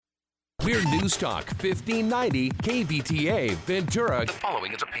We're News Talk 1590 KBTA Ventura. The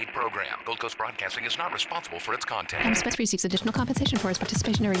following is a paid program. Gold Coast Broadcasting is not responsible for its content. Express receives additional compensation for its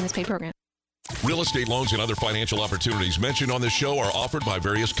participation during this paid program. Real estate loans and other financial opportunities mentioned on this show are offered by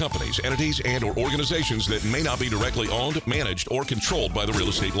various companies, entities, and or organizations that may not be directly owned, managed, or controlled by the Real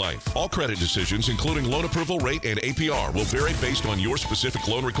Estate Life. All credit decisions, including loan approval rate and APR, will vary based on your specific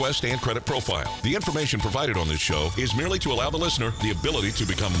loan request and credit profile. The information provided on this show is merely to allow the listener the ability to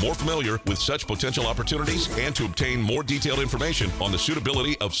become more familiar with such potential opportunities and to obtain more detailed information on the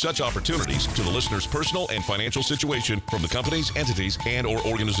suitability of such opportunities to the listener's personal and financial situation from the companies, entities, and or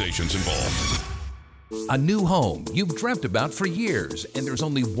organizations involved. A new home you've dreamt about for years, and there's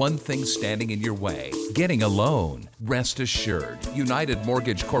only one thing standing in your way: getting a loan. Rest assured, United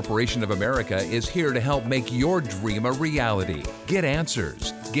Mortgage Corporation of America is here to help make your dream a reality. Get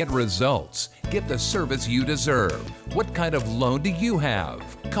answers, get results, get the service you deserve. What kind of loan do you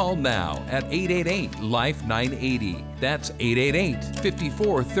have? Call now at 888-LIFE-980. That's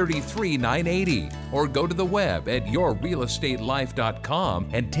 888-5433-980. Or go to the web at yourrealestatelife.com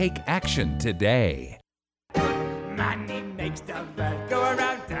and take action today. Money makes the world go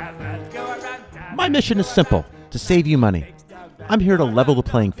around, My mission is simple: to save you money. I'm here to level the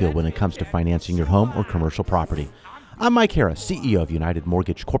playing field when it comes to financing your home or commercial property. I'm Mike Harris, CEO of United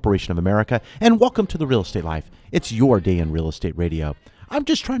Mortgage Corporation of America, and welcome to the Real Estate Life. It's your day in real estate radio. I'm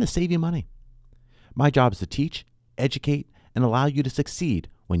just trying to save you money. My job is to teach, educate, and allow you to succeed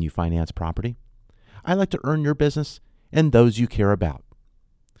when you finance property. I like to earn your business and those you care about.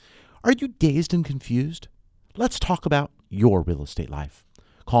 Are you dazed and confused? Let's talk about your real estate life.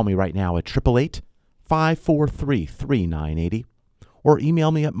 Call me right now at 888-543-3980 or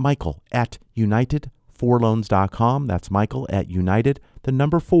email me at michael@unitedforloans.com. That's Michael at United, the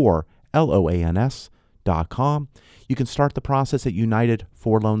number 4, LOANS.com. You can start the process at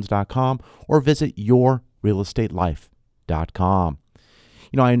unitedforloans.com or visit yourrealestatelife.com.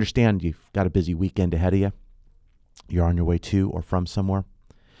 You know, I understand you've got a busy weekend ahead of you. You're on your way to or from somewhere.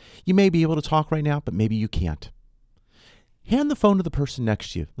 You may be able to talk right now, but maybe you can't. Hand the phone to the person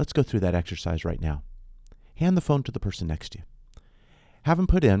next to you. Let's go through that exercise right now. Hand the phone to the person next to you. Have them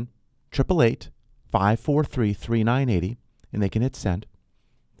put in 888-543-3980, and they can hit send.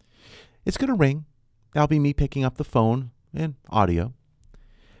 It's going to ring. That'll be me picking up the phone and audio.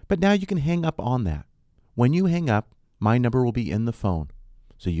 But now you can hang up on that. When you hang up, my number will be in the phone,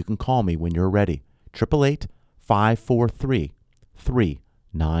 so you can call me when you're ready. 888-543-3980.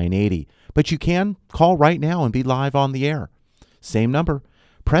 But you can call right now and be live on the air. Same number.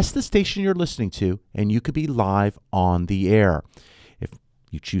 Press the station you're listening to, and you could be live on the air. If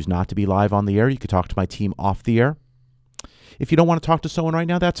you choose not to be live on the air, you could talk to my team off the air. If you don't want to talk to someone right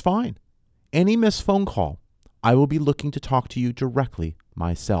now, that's fine. Any missed phone call, I will be looking to talk to you directly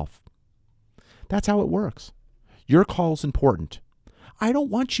myself. That's how it works. Your call is important. I don't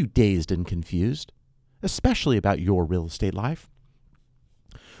want you dazed and confused, especially about your real estate life.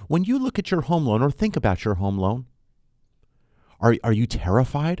 When you look at your home loan or think about your home loan, are you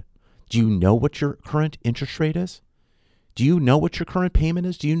terrified? Do you know what your current interest rate is? Do you know what your current payment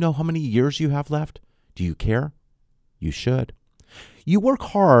is? Do you know how many years you have left? Do you care? You should. You work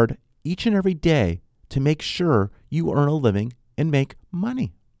hard each and every day to make sure you earn a living and make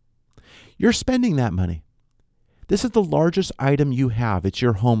money. You're spending that money. This is the largest item you have. It's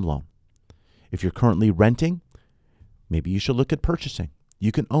your home loan. If you're currently renting, maybe you should look at purchasing.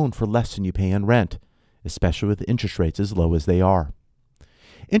 You can own for less than you pay in rent, especially with interest rates as low as they are.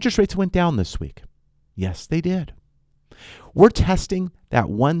 Interest rates went down this week. Yes, they did. We're testing that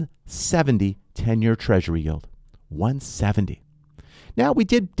 170 10-year Treasury yield. 170. Now, we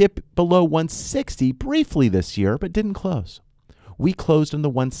did dip below 160 briefly this year, but didn't close. We closed in the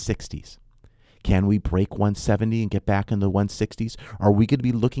 160s. Can we break 170 and get back in the 160s? Are we going to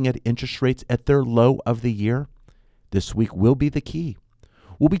be looking at interest rates at their low of the year? This week will be the key.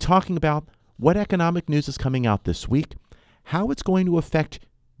 We'll be talking about what economic news is coming out this week, how it's going to affect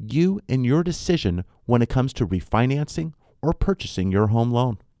you and your decision when it comes to refinancing or purchasing your home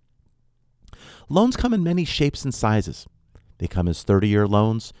loan. Loans come in many shapes and sizes. They come as 30-year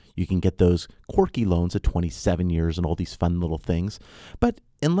loans. You can get those quirky loans at 27 years and all these fun little things. But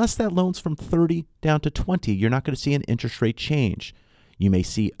unless that loan's from 30 down to 20, you're not going to see an interest rate change. You may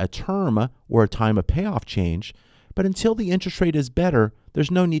see a term or a time of payoff change, but until the interest rate is better,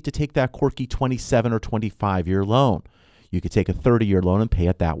 there's no need to take that quirky 27 or 25-year loan. You could take a 30-year loan and pay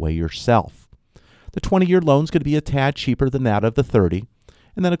it that way yourself. The 20-year loan is going to be a tad cheaper than that of the 30,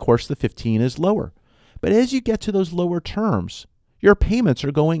 and then, of course, the 15 is lower. But as you get to those lower terms, your payments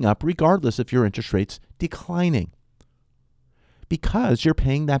are going up regardless if your interest rate's declining. because you're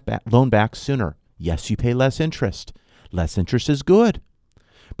paying that loan back sooner. Yes, you pay less interest. Less interest is good.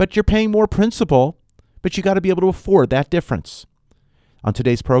 But you're paying more principal, but you got to be able to afford that difference. On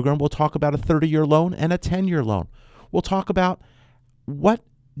today's program, we'll talk about a 30-year loan and a 10-year loan. We'll talk about what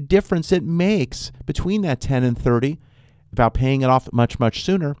difference it makes between that 10 and 30, about paying it off much, much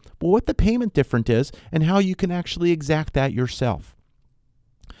sooner, but what the payment difference is and how you can actually exact that yourself.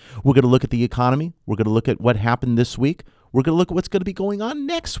 We're going to look at the economy. We're going to look at what happened this week. We're going to look at what's going to be going on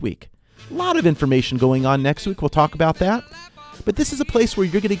next week. A lot of information going on next week. We'll talk about that. But this is a place where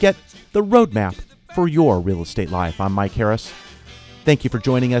you're going to get the roadmap for your real estate life. I'm Mike Harris. Thank you for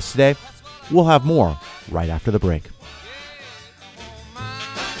joining us today. We'll have more right after the break.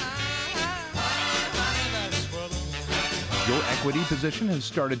 Your equity position has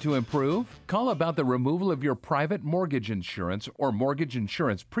started to improve? Call about the removal of your private mortgage insurance or mortgage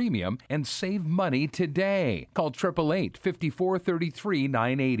insurance premium and save money today. Call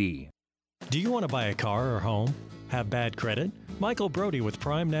 888-5433-980. Do you want to buy a car or home? Have bad credit? Michael Brody with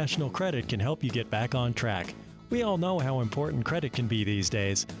Prime National Credit can help you get back on track. We all know how important credit can be these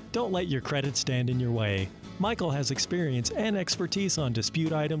days. Don't let your credit stand in your way. Michael has experience and expertise on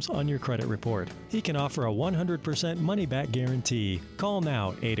dispute items on your credit report. He can offer a 100% money-back guarantee. Call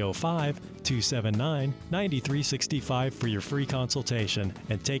now 805-279-9365 for your free consultation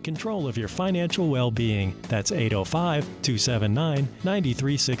and take control of your financial well-being. That's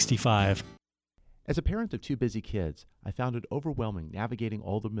 805-279-9365. As a parent of two busy kids, I found it overwhelming navigating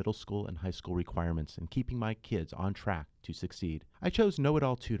all the middle school and high school requirements and keeping my kids on track to succeed. I chose Know It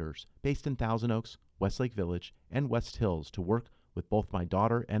All Tutors, based in Thousand Oaks, Westlake Village, and West Hills, to work with both my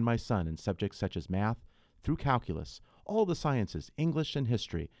daughter and my son in subjects such as math, through calculus, all the sciences, English and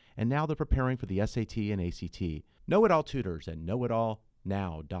history, and now they're preparing for the SAT and ACT. Know It All Tutors at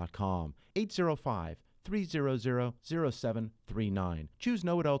knowitallnow.com. 805-300-0739. Choose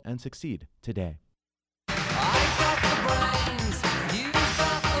Know It All and succeed today.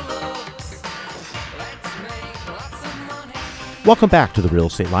 Welcome back to The Real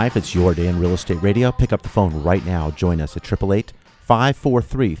Estate Life. It's your day in real estate radio. Pick up the phone right now. Join us at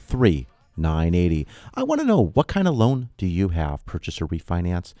 888-543-3980. I want to know, what kind of loan do you have? Purchase or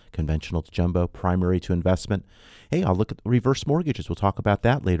refinance, conventional to jumbo, primary to investment? Hey, I'll look at reverse mortgages. We'll talk about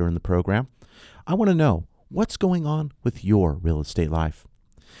that later in the program. I want to know, what's going on with your real estate life?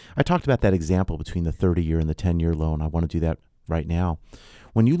 I talked about that example between the 30-year and the 10-year loan. I want to do that right now.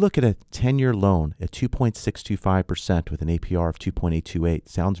 When you look at a 10-year loan at 2.625% with an APR of 2.828,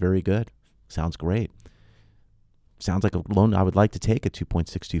 sounds very good. Sounds great. Sounds like a loan I would like to take at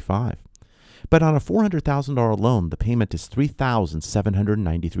 2.625. But on a $400,000 loan, the payment is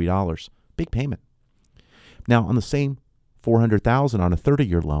 $3,793. Big payment. Now, on the same $400,000 on a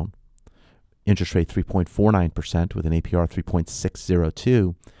 30-year loan, interest rate 3.49% with an APR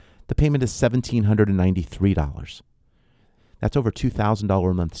 3.602, the payment is $1,793. That's over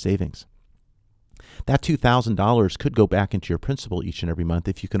 $2,000 a month savings. That $2,000 could go back into your principal each and every month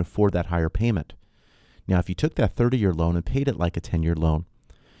if you can afford that higher payment. Now, if you took that 30-year loan and paid it like a 10-year loan,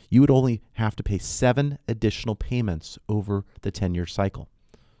 you would only have to pay 7 additional payments over the 10-year cycle.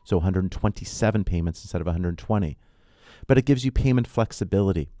 So 127 payments instead of 120. But it gives you payment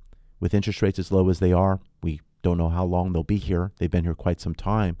flexibility. With interest rates as low as they are, we don't know how long they'll be here. They've been here quite some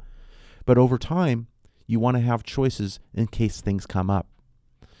time. But over time, you want to have choices in case things come up.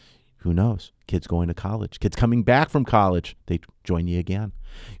 Who knows? Kids going to college, kids coming back from college, they join you again.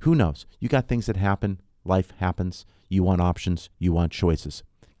 Who knows? You got things that happen. Life happens. You want options. You want choices.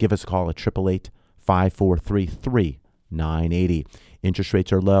 Give us a call at 888-543-3980. Interest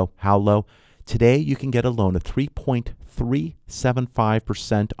rates are low. How low? Today, you can get a loan of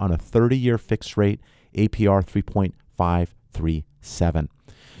 3.375% on a 30-year fixed rate, APR 3.537.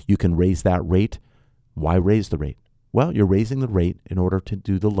 You can raise that rate. Why raise the rate? Well, you're raising the rate in order to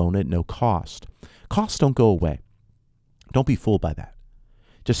do the loan at no cost. Costs don't go away. Don't be fooled by that.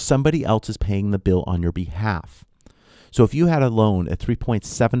 Just somebody else is paying the bill on your behalf. So if you had a loan at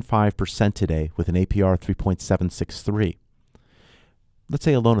 3.75% today with an APR 3.763, let's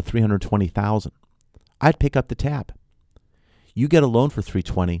say a loan of $320,000, I'd pick up the tab. You get a loan for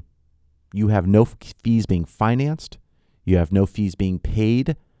 $320,000. You have no fees being financed. You have no fees being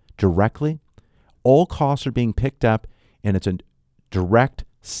paid directly. All costs are being picked up, and it's a direct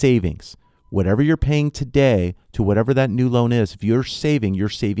savings. Whatever you're paying today to whatever that new loan is, if you're saving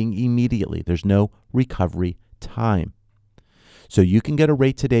immediately. There's no recovery time. So you can get a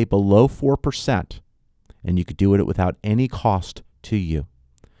rate today below 4%, and you could do it without any cost to you.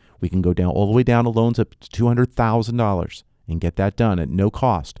 We can go down all the way down to loans up to $200,000 and get that done at no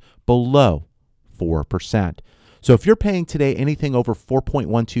cost, below 4%. So if you're paying today anything over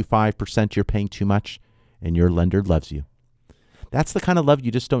 4.125%, you're paying too much, and your lender loves you. That's the kind of love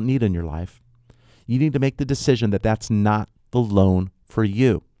you just don't need in your life. You need to make the decision that that's not the loan for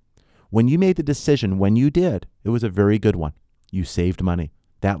you. When you made the decision, when you did, it was a very good one. You saved money.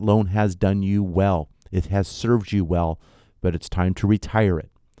 That loan has done you well. It has served you well, but it's time to retire it.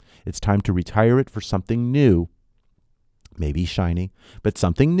 It's time to retire it for something new, maybe shiny, but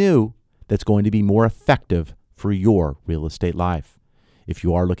something new that's going to be more effective for your real estate life. If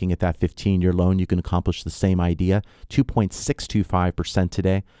you are looking at that 15-year loan, you can accomplish the same idea, 2.625%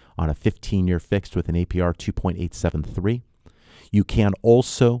 today on a 15-year fixed with an APR 2.873. You can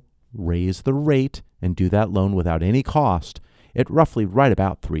also raise the rate and do that loan without any cost at roughly right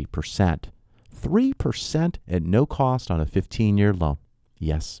about 3%. 3% at no cost on a 15-year loan.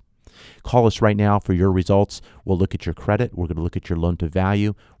 Yes. Call us right now for your results. We'll look at your credit. We're going to look at your loan to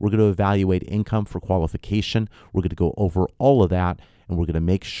value. We're going to evaluate income for qualification. We're going to go over all of that, and we're going to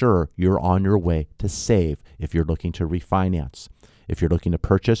make sure you're on your way to save if you're looking to refinance. If you're looking to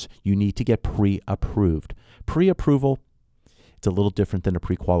purchase, you need to get pre-approved. Pre-approval, it's a little different than a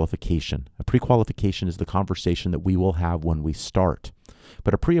pre-qualification. A pre-qualification is the conversation that we will have when we start.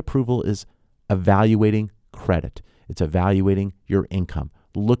 But a pre-approval is evaluating credit. It's evaluating your income,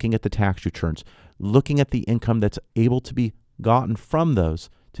 looking at the tax returns, looking at the income that's able to be gotten from those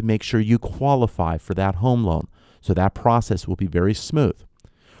to make sure you qualify for that home loan. So that process will be very smooth.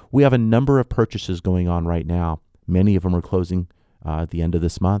 We have a number of purchases going on right now. Many of them are closing at the end of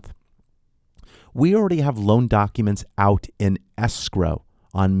this month. We already have loan documents out in escrow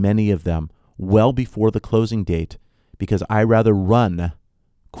on many of them well before the closing date because I rather run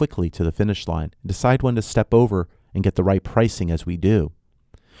quickly to the finish line and decide when to step over and get the right pricing as we do.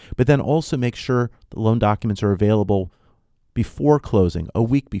 But then also make sure the loan documents are available before closing, a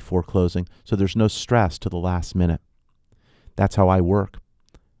week before closing, so there's no stress to the last minute. That's how I work.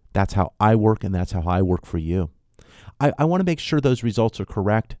 That's how I work, and that's how I work for you. I want to make sure those results are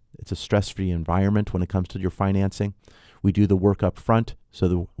correct. It's a stress-free environment when it comes to your financing. We do the work up front, so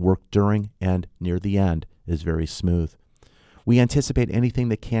the work during and near the end is very smooth. We anticipate anything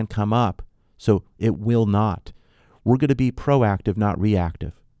that can come up, so it will not. We're going to be proactive, not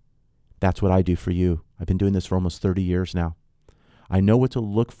reactive. That's what I do for you. I've been doing this for almost 30 years now. I know what to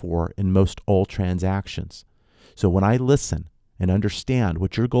look for in most all transactions. So when I listen and understand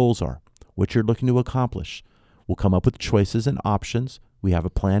what your goals are, what you're looking to accomplish, we'll come up with choices and options. We have a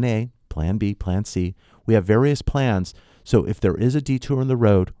plan A, plan B, plan C. We have various plans. So if there is a detour in the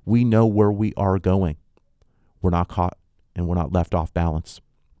road, we know where we are going. We're not caught and we're not left off balance.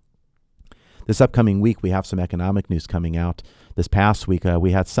 This upcoming week, we have some economic news coming out. This past week,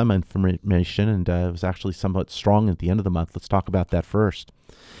 we had some information, and it was actually somewhat strong at the end of the month. Let's talk about that first.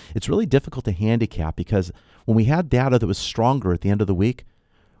 It's really difficult to handicap because when we had data that was stronger at the end of the week,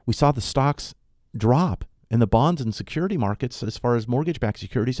 we saw the stocks drop and the bonds and security markets, as far as mortgage-backed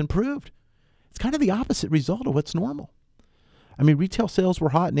securities, improved. It's kind of the opposite result of what's normal. I mean, retail sales were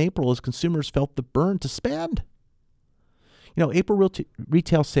hot in April as consumers felt the burn to spend. You know, April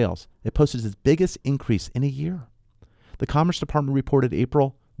retail sales, it posted its biggest increase in a year. The Commerce Department reported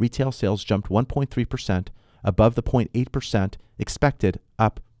April retail sales jumped 1.3% above the 0.8% expected,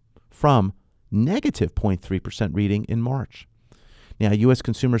 up from negative 0.3% reading in March. Now, U.S.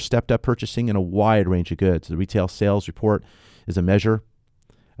 consumers stepped up purchasing in a wide range of goods. The retail sales report is a measure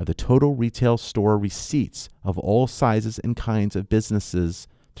of the total retail store receipts of all sizes and kinds of businesses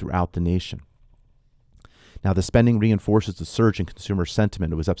throughout the nation. Now, the spending reinforces the surge in consumer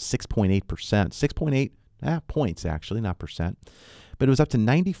sentiment. It was up 6.8%, 6.8 points actually, not percent, but it was up to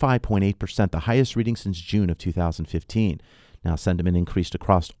 95.8%, the highest reading since June of 2015. Now, sentiment increased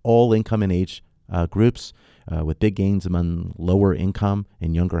across all income and age groups, with big gains among lower income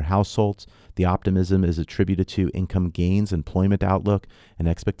and younger households. The optimism is attributed to income gains, employment outlook, and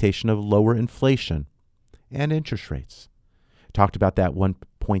expectation of lower inflation and interest rates. Talked about that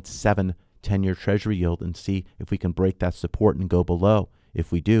 1.7 10-year Treasury yield and see if we can break that support and go below.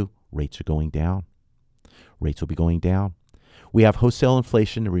 If we do, rates are going down. Rates will be going down. We have wholesale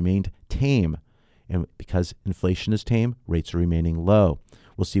inflation that remained tame. And because inflation is tame, rates are remaining low.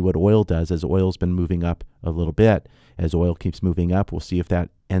 We'll see what oil does as oil's been moving up a little bit. As oil keeps moving up, we'll see if that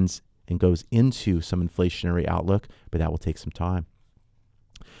ends and goes into some inflationary outlook, but that will take some time.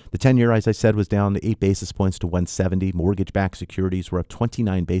 The 10-year, as I said, was down 8 basis points to 170. Mortgage-backed securities were up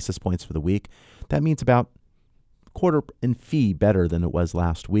 29 basis points for the week. That means about a quarter in fee better than it was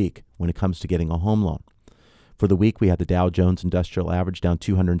last week when it comes to getting a home loan. For the week, we had the Dow Jones Industrial Average down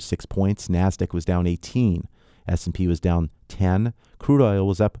 206 points. NASDAQ was down 18. S&P was down 10. Crude oil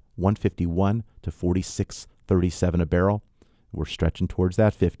was up 151 to 46 $37 a barrel. We're stretching towards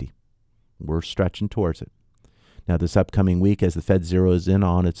that 50. We're stretching towards it. Now, this upcoming week, as the Fed zeroes in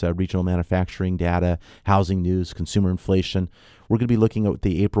on its regional manufacturing data, housing news, consumer inflation, we're going to be looking at what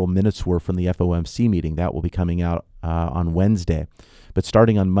the April minutes were from the FOMC meeting. That will be coming out on Wednesday. But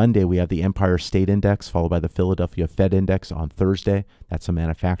starting on Monday, we have the Empire State Index, followed by the Philadelphia Fed Index on Thursday. That's some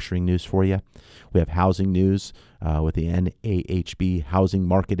manufacturing news for you. We have housing news with the NAHB Housing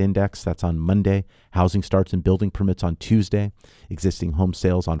Market Index. That's on Monday. Housing starts and building permits on Tuesday. Existing home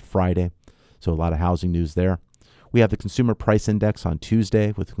sales on Friday. So a lot of housing news there. We have the Consumer Price Index on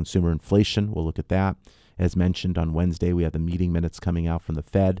Tuesday with consumer inflation. We'll look at that. As mentioned on Wednesday, we have the meeting minutes coming out from the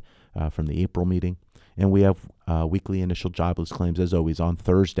Fed from the April meeting. And we have weekly initial jobless claims, as always, on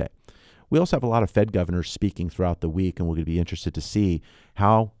Thursday. We also have a lot of Fed governors speaking throughout the week, and we're going to be interested to see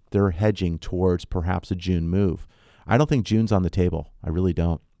how they're hedging towards perhaps a June move. I don't think June's on the table. I really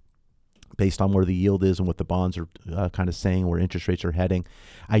don't. Based on where the yield is and what the bonds are kind of saying, where interest rates are heading,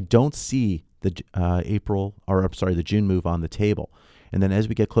 I don't see the the June move on the table. And then as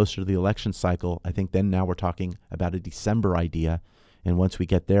we get closer to the election cycle, I think then now we're talking about a December idea. And once we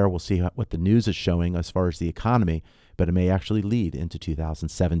get there, we'll see what the news is showing as far as the economy, but it may actually lead into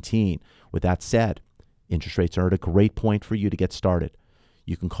 2017. With that said, interest rates are at a great point for you to get started.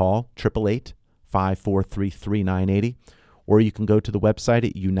 You can call 888-543-3980, or you can go to the website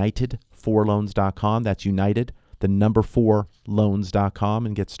at united4loans.com. That's United, the number 4 loans.com,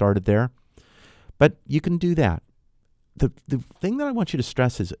 and get started there. But you can do that. The thing that I want you to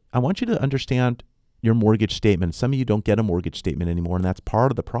stress is I want you to understand your mortgage statement. Some of you don't get a mortgage statement anymore, and that's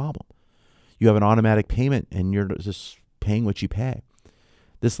part of the problem. You have an automatic payment, and you're just paying what you pay.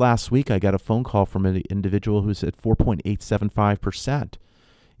 This last week, I got a phone call from an individual who's at 4.875%.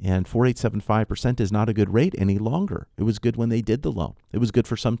 And 4.875% is not a good rate any longer. It was good when they did the loan. It was good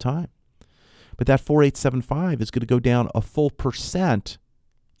for some time. But that 4.875 is going to go down a full percent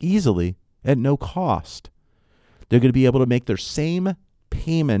easily at no cost. They're going to be able to make their same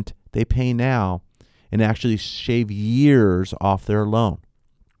payment they pay now and actually shave years off their loan.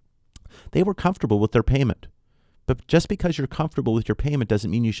 They were comfortable with their payment. But just because you're comfortable with your payment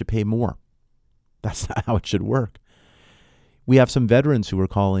doesn't mean you should pay more. That's not how it should work. We have some veterans who are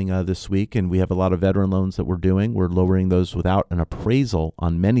calling this week, and we have a lot of veteran loans that we're doing. We're lowering those without an appraisal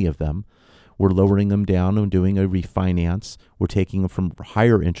on many of them. We're lowering them down and doing a refinance. We're taking them from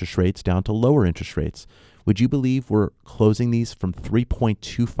higher interest rates down to lower interest rates. Would you believe we're closing these from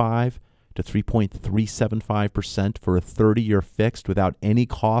 3.25 to 3.375% for a 30-year fixed without any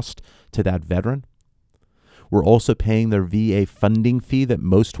cost to that veteran? We're also paying their VA funding fee that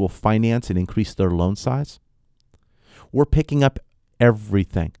most will finance and increase their loan size. We're picking up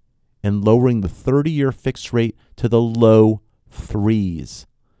everything and lowering the 30-year fixed rate to the low 3s.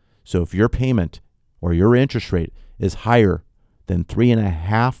 So if your payment or your interest rate is higher than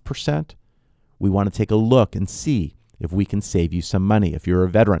 3.5%, we want to take a look and see if we can save you some money if you're a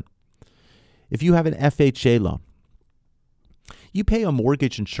veteran. If you have an FHA loan, you pay a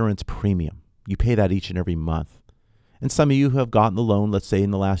mortgage insurance premium. You pay that each and every month. And some of you who have gotten the loan, let's say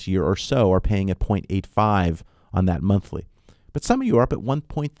in the last year or so, are paying at 0.85 on that monthly. But some of you are up at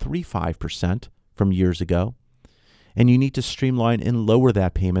 1.35% from years ago. And you need to streamline and lower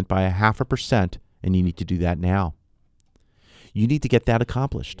that payment by 0.5%, and you need to do that now. You need to get that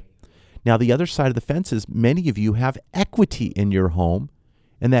accomplished. Now, the other side of the fence is many of you have equity in your home,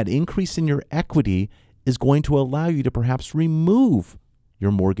 and that increase in your equity is going to allow you to perhaps remove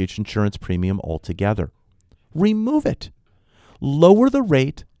your mortgage insurance premium altogether. Remove it. Lower the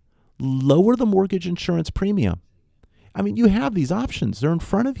rate, lower the mortgage insurance premium. I mean, you have these options. They're in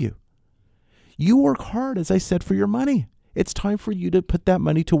front of you. You work hard, as I said, for your money. It's time for you to put that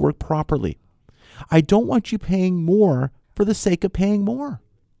money to work properly. I don't want you paying more for the sake of paying more.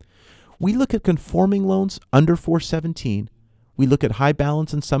 We look at conforming loans under 417. We look at high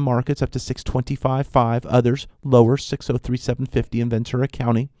balance in some markets up to 625.5, others lower, 603,750 in Ventura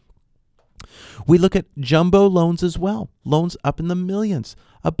County. We look at jumbo loans as well, loans up in the millions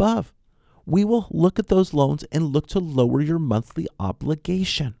above. We will look at those loans and look to lower your monthly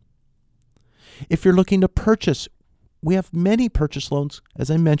obligation. If you're looking to purchase, we have many purchase loans,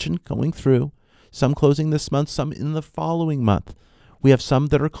 as I mentioned, going through, some closing this month, some in the following month. We have some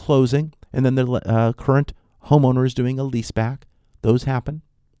that are closing, and then the current homeowner is doing a leaseback. Those happen.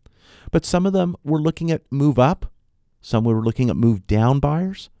 But some of them we're looking at move up. Some we're looking at move down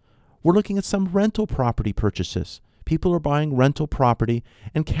buyers. We're looking at some rental property purchases. People are buying rental property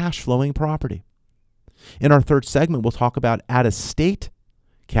and cash flowing property. In our third segment, we'll talk about out-of-state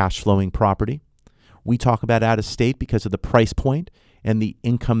cash flowing property. We talk about out-of-state because of the price point and the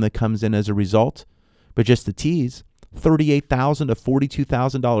income that comes in as a result. But just to tease, $38,000 to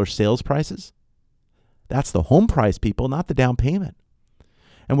 $42,000 sales prices, that's the home price, people, not the down payment.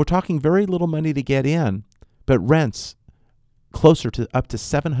 And we're talking very little money to get in, but rents closer to up to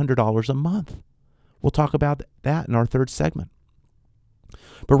 $700 a month. We'll talk about that in our third segment.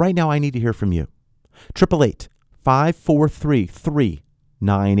 But right now, I need to hear from you.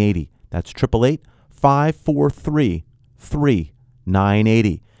 888-543-3980. That's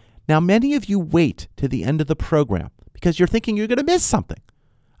 888-543-3980. Now, many of you wait to the end of the program because you're thinking you're going to miss something.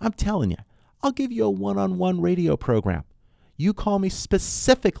 I'm telling you, I'll give you a one-on-one radio program. You call me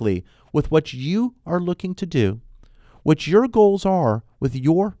specifically with what you are looking to do, what your goals are with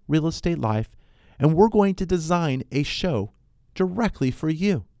your real estate life, and we're going to design a show directly for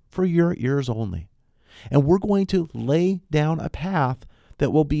you, for your ears only. And we're going to lay down a path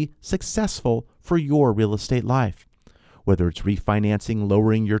that will be successful for your real estate life. Whether it's refinancing,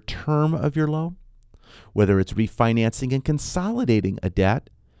 lowering your term of your loan, whether it's refinancing and consolidating a debt,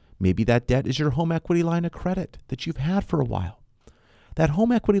 maybe that debt is your home equity line of credit that you've had for a while. That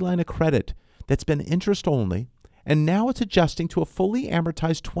home equity line of credit that's been interest only, and now it's adjusting to a fully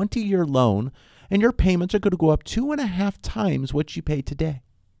amortized 20-year loan, and your payments are going to go up 2.5 times what you pay today.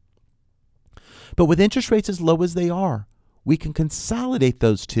 But with interest rates as low as they are, we can consolidate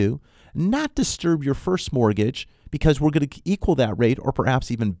those two, not disturb your first mortgage because we're going to equal that rate or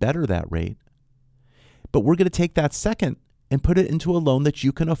perhaps even better that rate. But we're going to take that second and put it into a loan that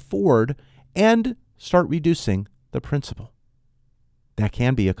you can afford and start reducing the principal. That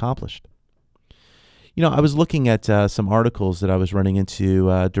can be accomplished. You know, I was looking at some articles that I was running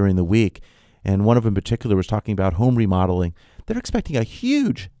into during the week, and one of them in particular was talking about home remodeling. They're expecting a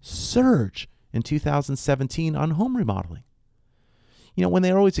huge surge in 2017 on home remodeling. You know, when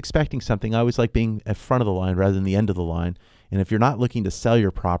they're always expecting something, I always like being at front of the line rather than the end of the line. And if you're not looking to sell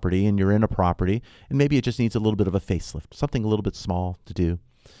your property and you're in a property and maybe it just needs a little bit of a facelift, something a little bit small to do,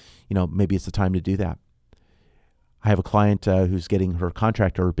 you know, maybe it's the time to do that. I have a client who's getting her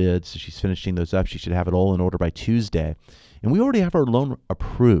contractor bids. She's finishing those up. She should have it all in order by Tuesday. And we already have our loan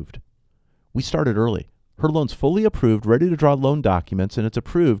approved. We started early. Her loan's fully approved, ready to draw loan documents, and it's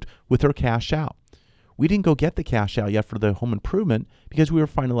approved with her cash out. We didn't go get the cash out yet for the home improvement because we were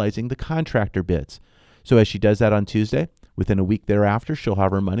finalizing the contractor bids. So as she does that on Tuesday, within a week thereafter, she'll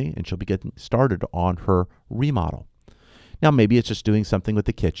have her money and she'll be getting started on her remodel. Now, maybe it's just doing something with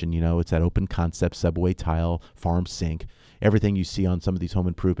the kitchen. You know, it's that open concept, subway tile, farm sink, everything you see on some of these home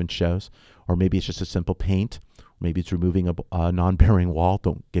improvement shows. Or maybe it's just a simple paint. Maybe it's removing a non-bearing wall.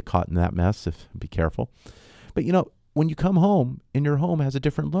 Don't get caught in that mess. Be careful. But, you know, when you come home and your home has a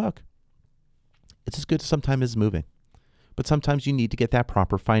different look, it's as good sometimes as moving. But sometimes you need to get that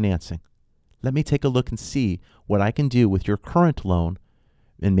proper financing. Let me take a look and see what I can do with your current loan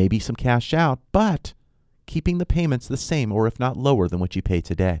and maybe some cash out, but keeping the payments the same or if not lower than what you pay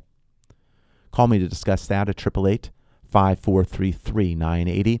today. Call me to discuss that at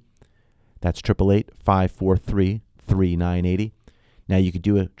 888-543-3980. That's 888-543-3980. Now you could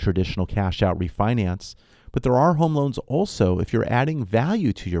do a traditional cash out refinance, but there are home loans also if you're adding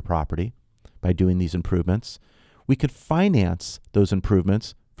value to your property by doing these improvements. We could finance those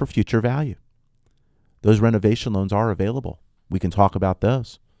improvements for future value. Those renovation loans are available. We can talk about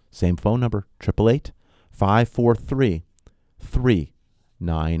those. Same phone number,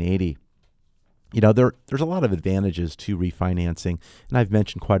 888-543-3980. You know, there's a lot of advantages to refinancing, and I've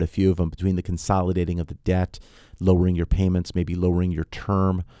mentioned quite a few of them between the consolidating of the debt, lowering your payments, maybe lowering your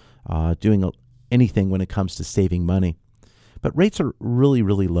term, doing anything when it comes to saving money. But rates are really,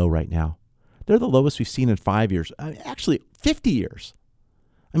 really low right now. They're the lowest we've seen in 5 years, actually 50 years.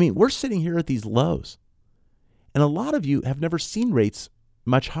 I mean, we're sitting here at these lows. And a lot of you have never seen rates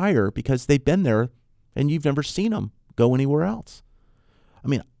much higher because they've been there and you've never seen them go anywhere else. I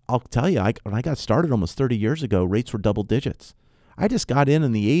mean, I'll tell you, when I got started almost 30 years ago, rates were double digits. I just got in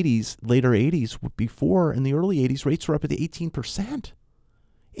the 80s, later 80s. Before, in the early 80s, rates were up at 18%.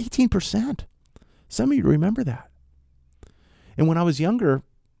 18%. Some of you remember that. And when I was younger,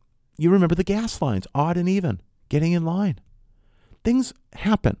 you remember the gas lines, odd and even, getting in line. Things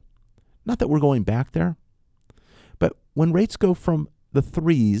happen. Not that we're going back there, but when rates go from the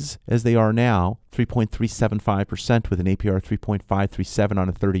threes, as they are now, 3.375% with an APR 3.537 on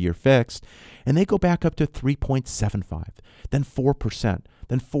a 30-year fixed, and they go back up to 3.75, then 4%,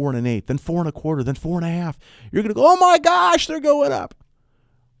 then 4 1/8, then 4 1/4, then 4 1/2. You're going to go, oh my gosh, they're going up.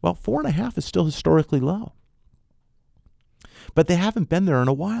 Well, 4 1/2 is still historically low, but they haven't been there in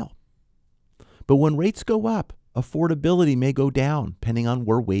a while. But when rates go up, affordability may go down, depending on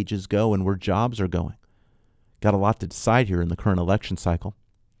where wages go and where jobs are going. Got a lot to decide here in the current election cycle.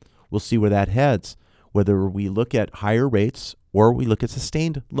 We'll see where that heads. whether we look at higher rates or we look at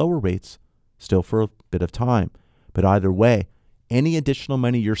sustained lower rates, still for a bit of time. But either way, any additional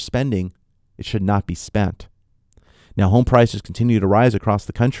money you're spending, it should not be spent. Now, home prices continue to rise across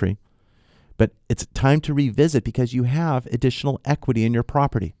the country, but it's time to revisit because you have additional equity in your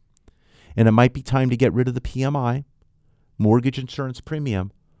property. And it might be time to get rid of the PMI, mortgage insurance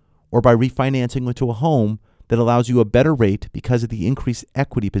premium, or by refinancing into a home that allows you a better rate because of the increased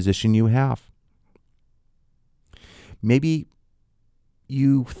equity position you have. Maybe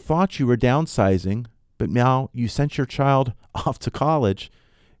you thought you were downsizing, but now you sent your child off to college.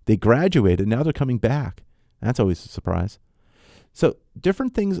 They graduated, now they're coming back. That's always a surprise. So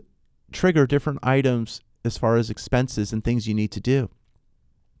different things trigger different items as far as expenses and things you need to do.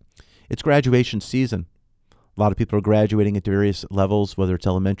 It's graduation season. A lot of people are graduating at various levels, whether it's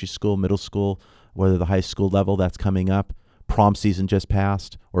elementary school, middle school, whether the high school level, that's coming up. Prom season just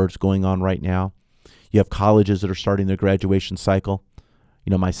passed, or it's going on right now. You have colleges that are starting their graduation cycle.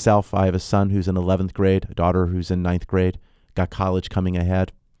 You know, myself, I have a son who's in 11th grade, a daughter who's in 9th grade, got college coming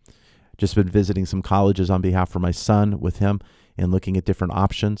ahead. Just been visiting some colleges on behalf for my son with him and looking at different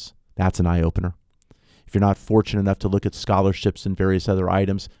options. That's an eye-opener. If you're not fortunate enough to look at scholarships and various other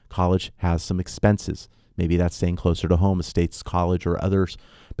items, college has some expenses. Maybe that's staying closer to home, a state's college or others.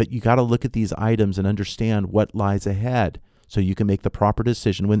 But you got to look at these items and understand what lies ahead so you can make the proper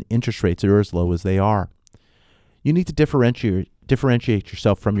decision when interest rates are as low as they are. You need to differentiate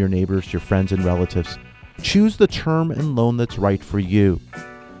yourself from your neighbors, your friends, and relatives. Choose the term and loan that's right for you.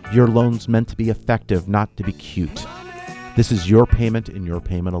 Your loan's meant to be effective, not to be cute. This is your payment and your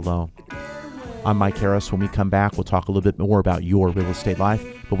payment alone. I'm Mike Harris. When we come back, we'll talk a little bit more about your real estate life,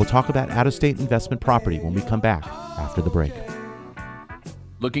 but we'll talk about out-of-state investment property when we come back after the break.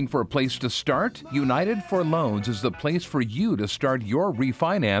 Looking for a place to start? United for Loans is the place for you to start your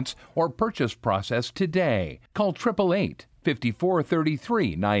refinance or purchase process today. Call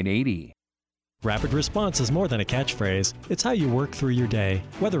 888-5433-980. Rapid response is more than a catchphrase. It's how you work through your day.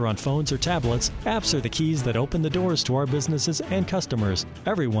 Whether on phones or tablets, apps are the keys that open the doors to our businesses and customers.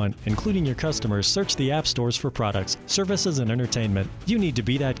 Everyone, including your customers, search the app stores for products, services, and entertainment. You need to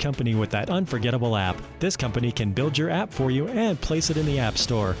be that company with that unforgettable app. This company can build your app for you and place it in the App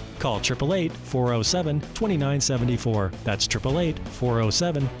Store. Call 888-407-2974. That's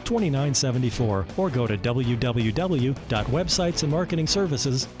 888-407-2974. Or go to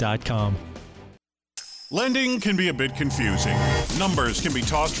www.websitesandmarketingservices.com. Lending can be a bit confusing. Numbers can be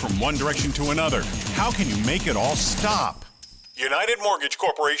tossed from one direction to another. How can you make it all stop? United Mortgage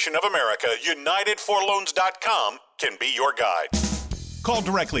Corporation of America, UnitedForLoans.com can be your guide. Call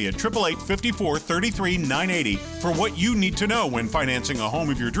directly at 888-5433-980 for what you need to know when financing a home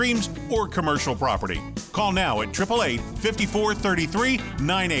of your dreams or commercial property. Call now at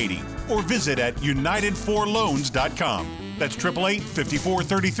 888-5433-980 or visit at UnitedForLoans.com. That's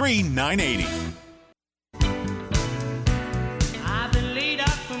 888-5433-980.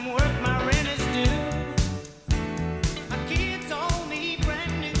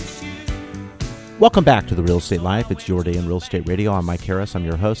 Welcome back to The Real Estate Life. It's your day in real estate radio. I'm Mike Harris. I'm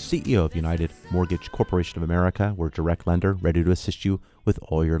your host, CEO of United Mortgage Corporation of America. We're a direct lender, ready to assist you with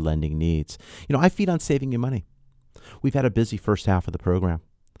all your lending needs. You know, I feed on saving you money. We've had a busy first half of the program.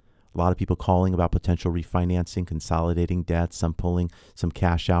 A lot of people calling about potential refinancing, consolidating debt, some pulling some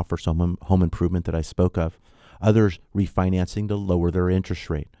cash out for some home improvement that I spoke of. Others refinancing to lower their interest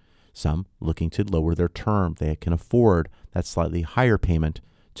rate. Some looking to lower their term. They can afford that slightly higher payment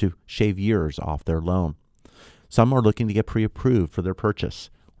to shave years off their loan. Some are looking to get pre-approved for their purchase.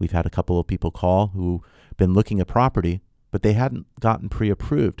 We've had a couple of people call who've been looking at property, but they hadn't gotten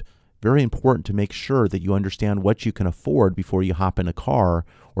pre-approved. Very important to make sure that you understand what you can afford before you hop in a car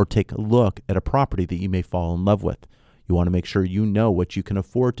or take a look at a property that you may fall in love with. You want to make sure you know what you can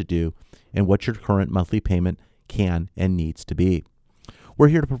afford to do and what your current monthly payment can and needs to be. We're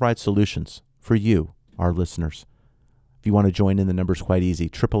here to provide solutions for you, our listeners. If you want to join in, the number's quite easy.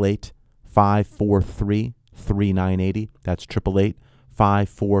 888-543-3980. That's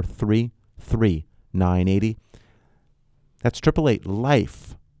 888-543-3980. That's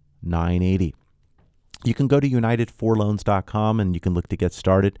 888-LIFE-980. You can go to UnitedForLoans.com and you can look to get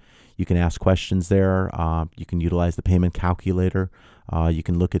started. You can ask questions there. You can utilize the payment calculator. You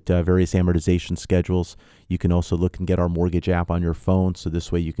can look at various amortization schedules. You can also look and get our mortgage app on your phone. So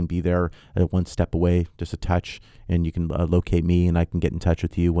this way you can be there one step away, just a touch, and you can locate me and I can get in touch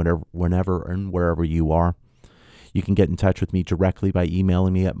with you whenever and wherever you are. You can get in touch with me directly by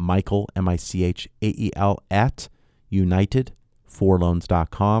emailing me at Michael, M-I-C-H-A-E-L, at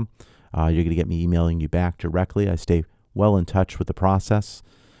UnitedForLoans.com. You're going to get me emailing you back directly. I stay well in touch with the process.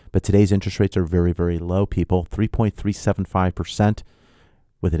 But today's interest rates are very, very low, people. 3.375%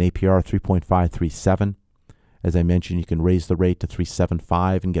 with an APR of 3.537. As I mentioned, you can raise the rate to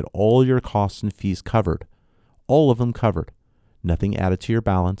 3.75 and get all your costs and fees covered. All of them covered. Nothing added to your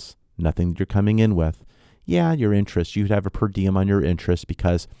balance, nothing that you're coming in with. Yeah, your interest, you'd have a per diem on your interest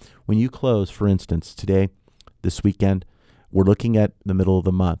because when you close, for instance, today, this weekend, we're looking at the middle of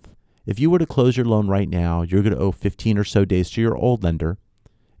the month. If you were to close your loan right now, you're going to owe 15 or so days to your old lender,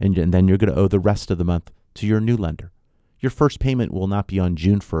 and then you're going to owe the rest of the month to your new lender. Your first payment will not be on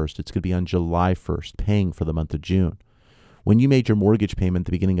June 1st. It's going to be on July 1st, paying for the month of June. When you made your mortgage payment at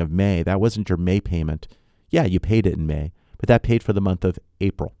the beginning of May, that wasn't your May payment. Yeah, you paid it in May, but that paid for the month of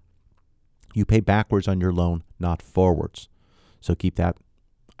April. You pay backwards on your loan, not forwards. So keep that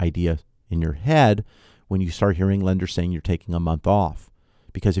idea in your head when you start hearing lenders saying you're taking a month off.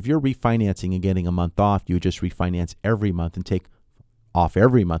 Because if you're refinancing and getting a month off, you would just refinance every month and take off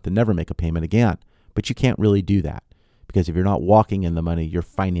every month and never make a payment again. But you can't really do that. Because if you're not walking in the money, you're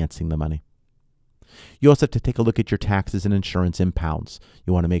financing the money. You also have to take a look at your taxes and insurance in pounds.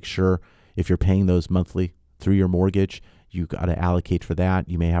 You want to make sure if you're paying those monthly through your mortgage, you got to allocate for that.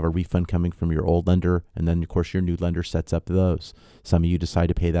 You may have a refund coming from your old lender, and then, of course, your new lender sets up those. Some of you decide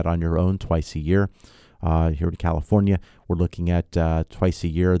to pay that on your own twice a year. Here in California, we're looking at twice a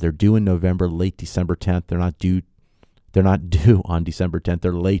year. They're due in November, late December 10th. They're not due on December 10th.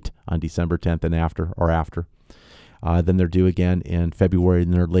 They're late on December 10th and after. Then they're due again in February,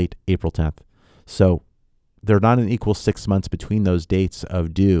 and they're late April 10th. So they're not an equal 6 months between those dates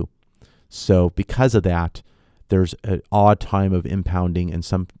of due. So because of that, there's an odd time of impounding, and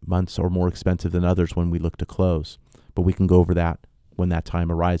some months are more expensive than others when we look to close. But we can go over that when that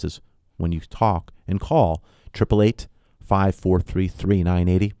time arises, when you talk and call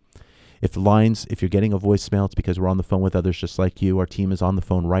 888-543-3980. If you're getting a voicemail, it's because we're on the phone with others just like you. Our team is on the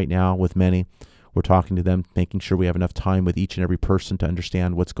phone right now with many. We're talking to them, making sure we have enough time with each and every person to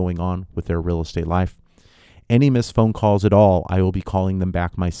understand what's going on with their real estate life. Any missed phone calls at all, I will be calling them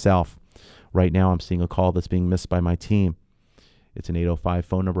back myself. Right now, I'm seeing a call that's being missed by my team. It's an 805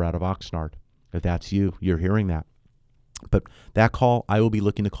 phone number out of Oxnard. If that's you, you're hearing that. But that call, I will be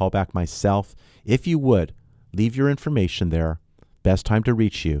looking to call back myself. If you would, leave your information there, best time to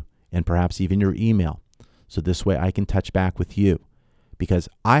reach you, and perhaps even your email. So this way I can touch back with you. Because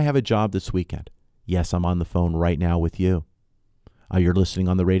I have a job this weekend. Yes, I'm on the phone right now with you. You're listening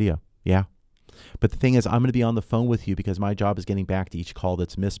on the radio. Yeah. But the thing is, I'm going to be on the phone with you because my job is getting back to each call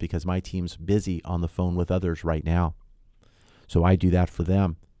that's missed because my team's busy on the phone with others right now. So I do that for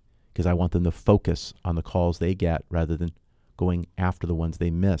them because I want them to focus on the calls they get rather than going after the ones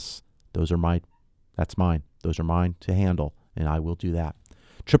they miss. That's mine. Those are mine to handle, and I will do that.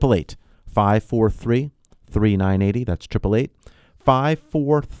 888-543-3980. That's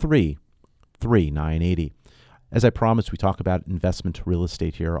 888-543-3980. As I promised, we talk about investment real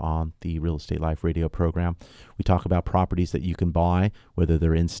estate here on the Real Estate Life radio program. We talk about properties that you can buy, whether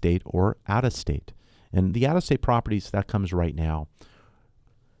they're in state or out of state. And the out of state properties, that comes right now.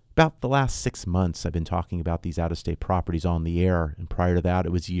 About the last 6 months, I've been talking about these out of state properties on the air. And prior to that,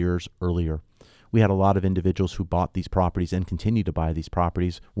 it was years earlier. We had a lot of individuals who bought these properties and continue to buy these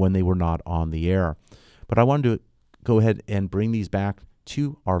properties when they were not on the air. But I wanted to go ahead and bring these back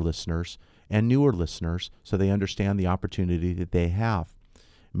to our listeners and newer listeners so they understand the opportunity that they have.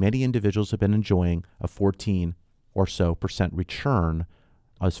 Many individuals have been enjoying a 14% or so return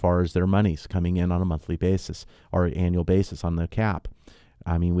as far as their money's coming in on a monthly basis or annual basis on the cap.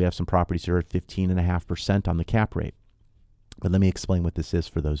 I mean, we have some properties here at 15.5% on the cap rate. But let me explain what this is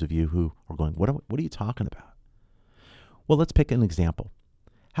for those of you who are going, what are you talking about? Well, let's pick an example.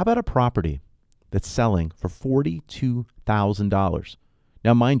 How about a property that's selling for $42,000?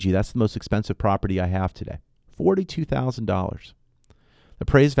 Now, mind you, that's the most expensive property I have today. $42,000. The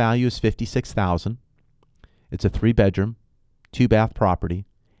appraised value is $56,000. It's a 3-bedroom, 2-bath property,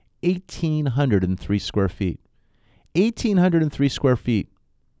 1,803 square feet. 1,803 square feet.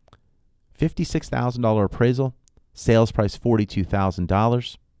 $56,000 appraisal. Sales price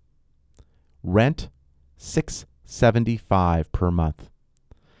 $42,000. Rent $675 per month.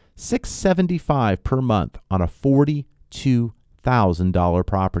 $675 per month on a $42,000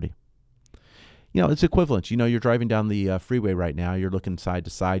 property. You know, it's equivalent. You know, you're driving down the freeway right now. You're looking side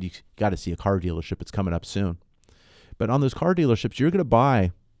to side. You got to see a car dealership. It's coming up soon. But on those car dealerships, you're going to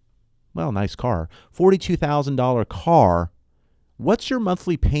buy, well, nice car, $42,000 car. What's your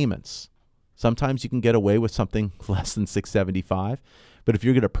monthly payments? Sometimes you can get away with something less than $675. But if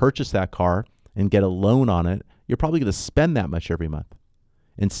you're going to purchase that car and get a loan on it, you're probably going to spend that much every month.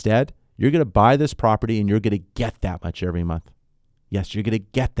 Instead, you're going to buy this property and you're going to get that much every month. Yes, you're going to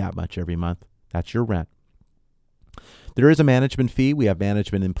get that much every month. That's your rent. There is a management fee. We have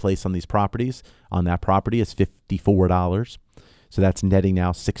management in place on these properties. On that property, it's $54. So that's netting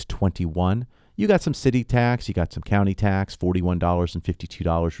now $621. You got some city tax, you got some county tax, $41 and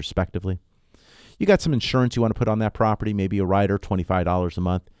 $52 respectively. You got some insurance you want to put on that property, maybe a rider, $25 a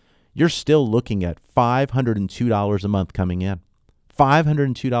month. You're still looking at $502 a month coming in.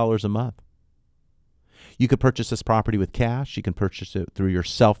 $502 a month. You could purchase this property with cash. You can purchase it through your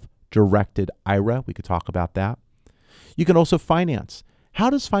self-directed IRA. We could talk about that. You can also finance. How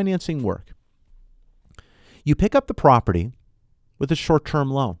does financing work? You pick up the property with a short-term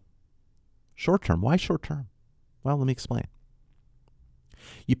loan. Short-term. Why short-term? Well, let me explain.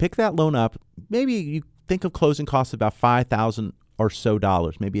 You pick that loan up. Maybe you think of closing costs of about $5,000 or so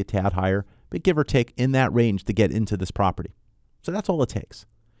dollars, maybe a tad higher, but give or take in that range to get into this property. So that's all it takes.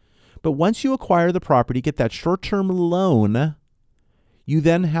 But once you acquire the property, get that short-term loan, you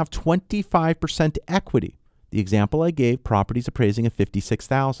then have 25% equity. The example I gave, properties appraising at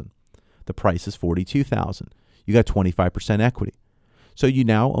 $56,000. The price is $42,000. You got 25% equity. So you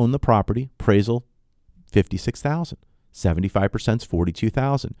now own the property, appraisal $56,000. 75% is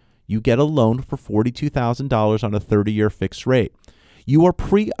 $42,000. You get a loan for $42,000 on a 30-year fixed rate. You are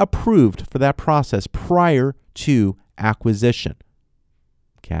pre-approved for that process prior to acquisition.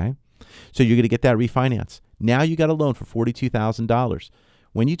 Okay? So you're going to get that refinance. Now you got a loan for $42,000.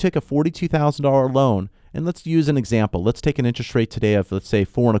 When you take a $42,000 loan, and let's use an example. Let's take an interest rate today of, let's say,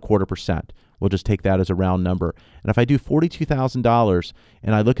 4.25%. We'll just take that as a round number. And if I do $42,000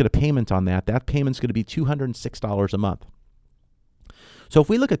 and I look at a payment on that, that payment's going to be $206 a month. So if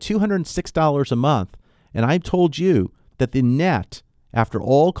we look at $206 a month, and I told you that the net after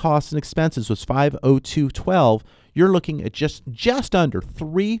all costs and expenses was $502.12, you're looking at just under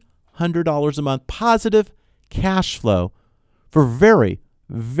 $300 a month positive cash flow for very,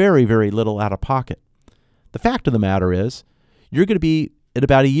 very, very little out of pocket. The fact of the matter is, you're going to be at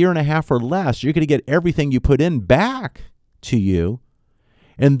about a year and a half or less, you're going to get everything you put in back to you.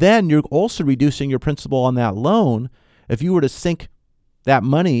 And then you're also reducing your principal on that loan. If you were to sink that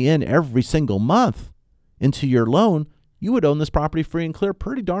money in every single month into your loan, you would own this property free and clear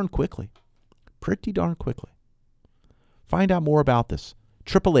pretty darn quickly. Pretty darn quickly. Find out more about this.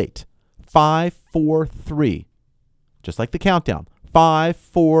 888-543. Just like the countdown.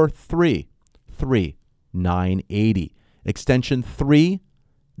 543-3980. Extension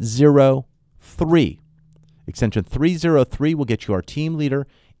 303. Extension 303 will get you our team leader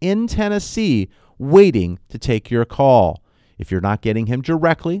in Tennessee waiting to take your call. If you're not getting him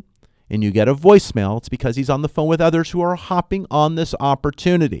directly and you get a voicemail, it's because he's on the phone with others who are hopping on this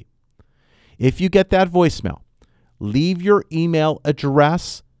opportunity. If you get that voicemail, leave your email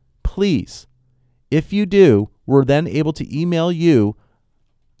address, please. If you do, we're then able to email you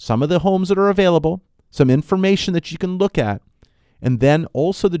some of the homes that are available, some information that you can look at, and then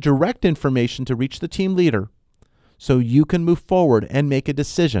also the direct information to reach the team leader so you can move forward and make a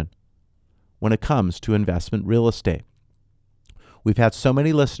decision when it comes to investment real estate. We've had so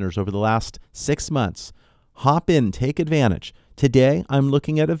many listeners over the last 6 months. Hop in, take advantage. Today, I'm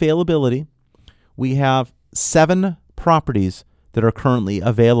looking at availability. We have 7 properties that are currently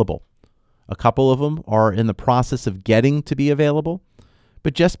available. A couple of them are in the process of getting to be available.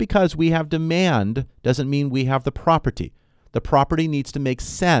 But just because we have demand doesn't mean we have the property. The property needs to make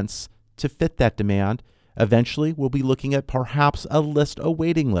sense to fit that demand. Eventually, we'll be looking at perhaps a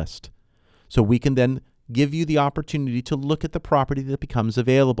waiting list. So we can then give you the opportunity to look at the property that becomes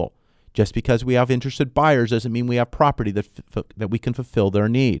available. Just because we have interested buyers doesn't mean we have property that we can fulfill their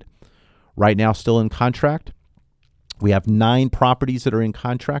need. Right now, still in contract, we have 9 properties that are in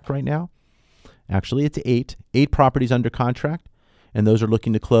contract right now. Actually, it's 8 properties under contract. And those are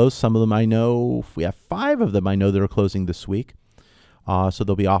looking to close. Some of them I know, we have 5 of them I know that are closing this week. So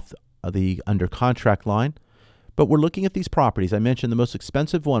they'll be off the under contract line. But we're looking at these properties. I mentioned the most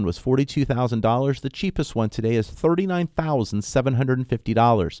expensive one was $42,000. The cheapest one today is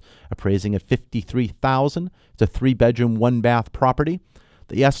 $39,750, appraising at $53,000. It's a 3-bedroom, 1-bath property.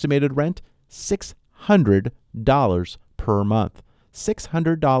 The estimated rent, $600 per month.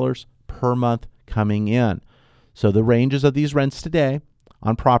 $600 per month coming in. So the ranges of these rents today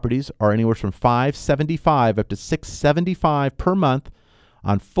on properties are anywhere from $575 up to $675 per month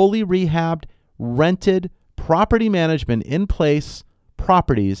on fully rehabbed, rented, property management in place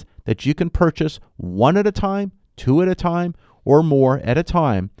properties that you can purchase 1 at a time, 2 at a time, or more at a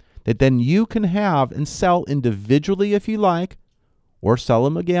time that then you can have and sell individually if you like, or sell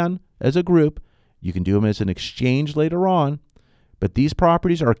them again as a group. You can do them as an exchange later on. But these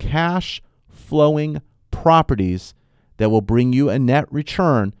properties are cash flowing properties that will bring you a net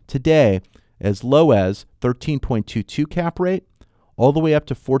return today as low as 13.22 cap rate, all the way up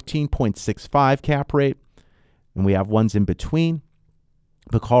to 14.65 cap rate. And we have ones in between.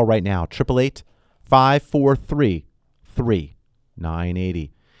 But call right now,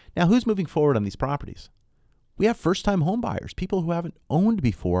 888-543-3980. Now, who's moving forward on these properties? We have first-time home buyers, people who haven't owned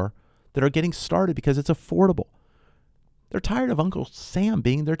before that are getting started because it's affordable. They're tired of Uncle Sam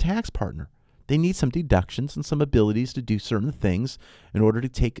being their tax partner. They need some deductions and some abilities to do certain things in order to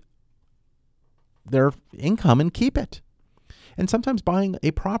take their income and keep it. And sometimes buying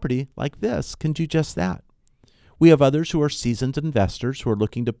a property like this can do just that. We have others who are seasoned investors who are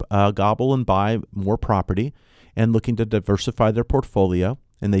looking to gobble and buy more property and looking to diversify their portfolio,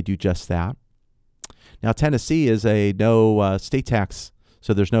 and they do just that. Now, Tennessee is a no state tax,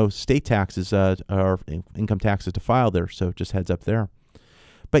 so there's no state taxes or income taxes to file there, so just heads up there.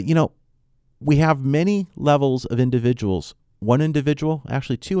 But, we have many levels of individuals. One individual,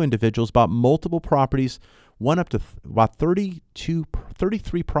 actually two individuals, bought multiple properties, one up to about 33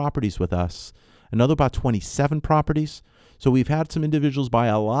 properties with us, another about 27 properties. So we've had some individuals buy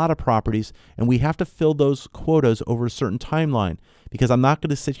a lot of properties, and we have to fill those quotas over a certain timeline, because I'm not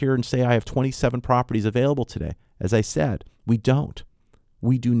going to sit here and say I have 27 properties available today. As I said, we don't.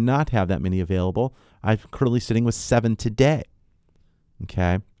 We do not have that many available. I'm currently sitting with 7 today.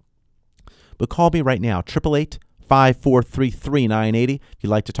 Okay? But call me right now, 888-543-3980. If you'd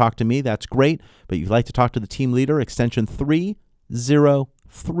like to talk to me, that's great. But if you'd like to talk to the team leader, extension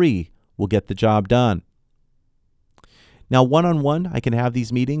 303 will get the job done. Now, one-on-one, I can have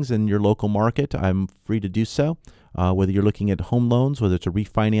these meetings in your local market. I'm free to do so, whether you're looking at home loans, whether it's a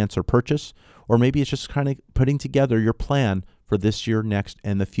refinance or purchase, or maybe it's just kind of putting together your plan for this year, next,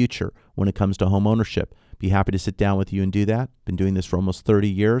 and the future when it comes to home ownership. Be happy to sit down with you and do that. Been doing this for almost 30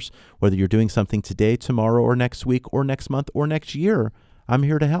 years. Whether you're doing something today, tomorrow, or next week, or next month, or next year, I'm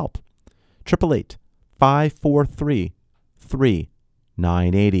here to help.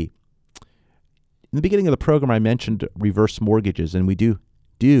 888-543-3980. In the beginning of the program, I mentioned reverse mortgages, and we do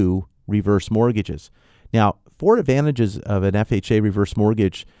reverse mortgages. Now, 4 advantages of an FHA reverse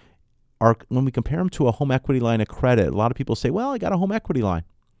mortgage are when we compare them to a home equity line of credit. A lot of people say, well, I got a home equity line.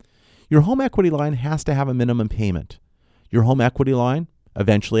 Your home equity line has to have a minimum payment. Your home equity line,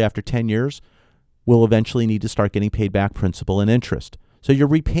 eventually after 10 years, will eventually need to start getting paid back principal and interest. So your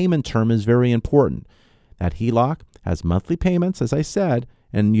repayment term is very important. That HELOC has monthly payments, as I said,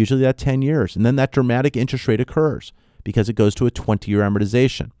 and usually that 10 years. And then that dramatic interest rate occurs because it goes to a 20-year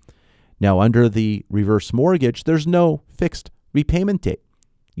amortization. Now, under the reverse mortgage, there's no fixed repayment date.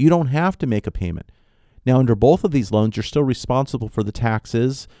 You don't have to make a payment. Now, under both of these loans, you're still responsible for the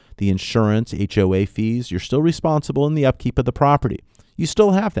taxes, the insurance, HOA fees. You're still responsible in the upkeep of the property. You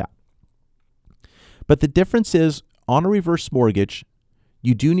still have that. But the difference is, on a reverse mortgage,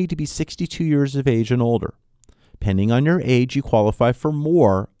 you do need to be 62 years of age and older. Depending on your age, you qualify for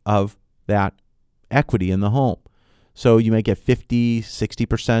more of that equity in the home. So you may get 50,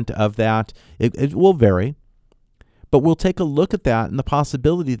 60% of that. It will vary. But we'll take a look at that and the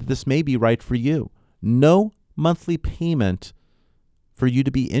possibility that this may be right for you. No monthly payment for you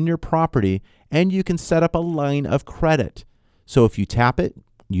to be in your property, and you can set up a line of credit. So if you tap it,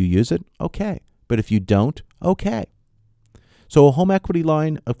 you use it, okay. But if you don't, okay. So a home equity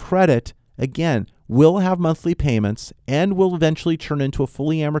line of credit, again, will have monthly payments and will eventually turn into a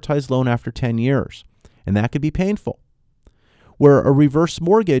fully amortized loan after 10 years. And that could be painful. Where a reverse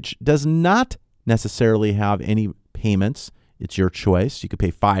mortgage does not necessarily have any payments, it's your choice. You could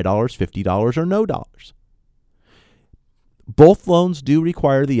pay $5, $50, or no dollars. Both loans do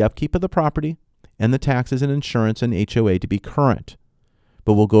require the upkeep of the property and the taxes and insurance and HOA to be current.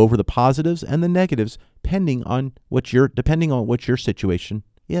 But we'll go over the positives and the negatives depending on what your situation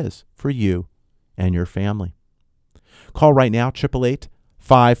is for you and your family. Call right now,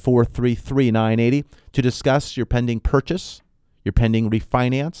 888-543-3980 to discuss your pending purchase, your pending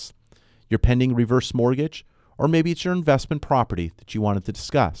refinance, your pending reverse mortgage, or maybe it's your investment property that you wanted to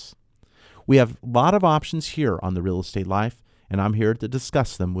discuss. We have a lot of options here on The Real Estate Life, and I'm here to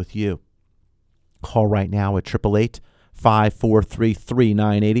discuss them with you. Call right now at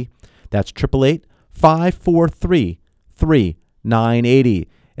 888-543-3980. That's 888-543-3980.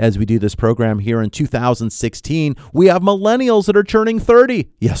 As we do this program here in 2016, we have millennials that are turning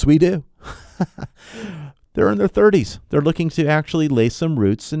 30. Yes, we do. They're in their 30s. They're looking to actually lay some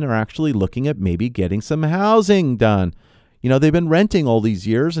roots, and they're actually looking at maybe getting some housing done. You know, they've been renting all these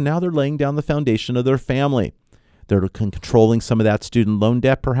years, and now they're laying down the foundation of their family. They're controlling some of that student loan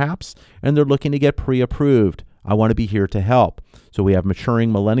debt, perhaps, and they're looking to get pre-approved. I want to be here to help. So we have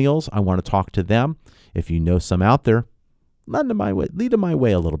maturing millennials. I want to talk to them. If you know some out there, lead them my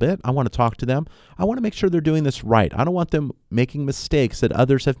way a little bit. I want to talk to them. I want to make sure they're doing this right. I don't want them making mistakes that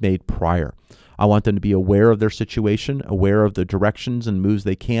others have made prior. I want them to be aware of their situation, aware of the directions and moves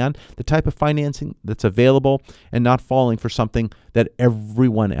they can, the type of financing that's available, and not falling for something that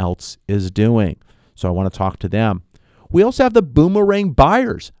everyone else is doing. So I want to talk to them. We also have the boomerang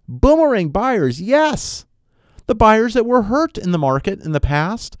buyers. Boomerang buyers, yes. The buyers that were hurt in the market in the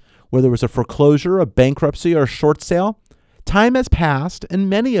past, whether it was a foreclosure, a bankruptcy, or a short sale. Time has passed, and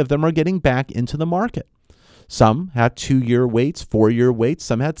many of them are getting back into the market. Some had 2-year waits, 4-year waits,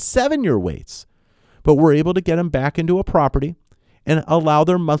 some had 7-year waits. But we're able to get them back into a property and allow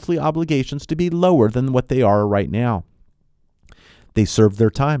their monthly obligations to be lower than what they are right now. They served their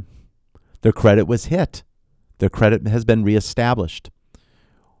time. Their credit was hit. Their credit has been reestablished.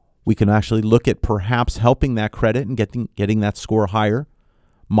 We can actually look at perhaps helping that credit and getting that score higher.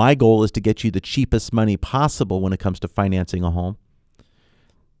 My goal is to get you the cheapest money possible when it comes to financing a home.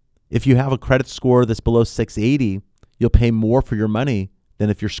 If you have a credit score that's below 680, you'll pay more for your money than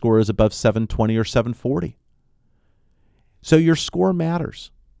if your score is above 720 or 740. So your score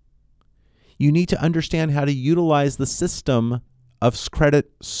matters. You need to understand how to utilize the system of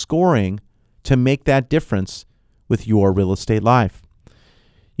credit scoring to make that difference with your real estate life.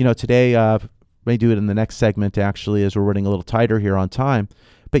 You know, today, may do it in the next segment actually, as we're running a little tighter here on time.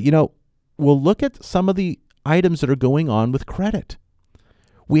 But, you know, we'll look at some of the items that are going on with credit.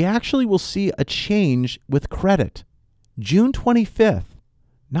 We actually will see a change with credit. June 25th,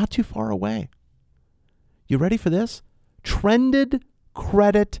 not too far away. You ready for this? Trended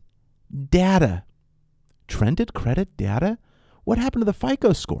credit data. Trended credit data? What happened to the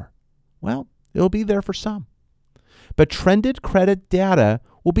FICO score? Well, it'll be there for some. But trended credit data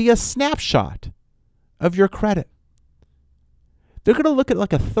will be a snapshot of your credit. They're going to look at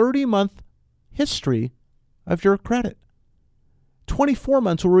like a 30-month history of your credit. 24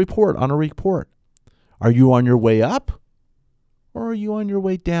 months will report on a report. Are you on your way up or are you on your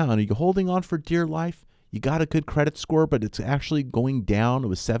way down? Are you holding on for dear life? You got a good credit score, but it's actually going down. It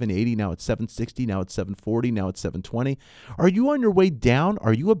was 780, now it's 760, now it's 740, now it's 720. Are you on your way down?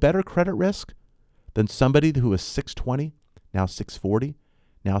 Are you a better credit risk than somebody who was 620, now 640,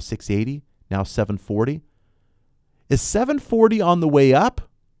 now 680, now 740? Is 740 on the way up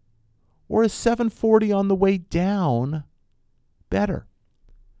or is 740 on the way down better?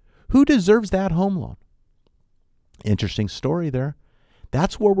 Who deserves that home loan? Interesting story there.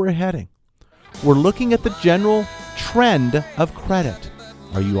 That's where we're heading. We're looking at the general trend of credit.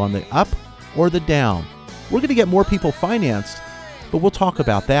 Are you on the up or the down? We're going to get more people financed, but we'll talk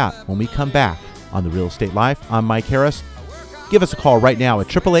about that when we come back on The Real Estate Life. I'm Mike Harris. Give us a call right now at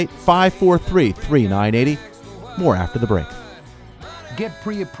 888-543-3980. More after the break. Get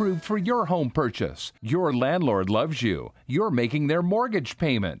pre-approved for your home purchase. Your landlord loves you. You're making their mortgage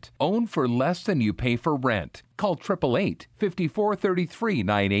payment. Own for less than you pay for rent. Call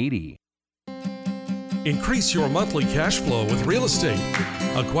 888-543-3980. Increase your monthly cash flow with real estate.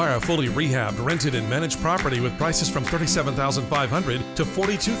 Acquire a fully rehabbed, rented, and managed property with prices from $37,500 to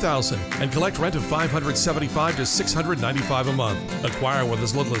 $42,000 and collect rent of $575 to $695 a month. Acquire with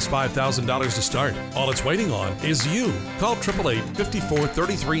as little as $5,000 to start. All it's waiting on is you. Call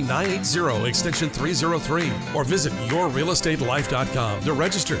 888-543-3980 extension 303 or visit yourrealestatelife.com to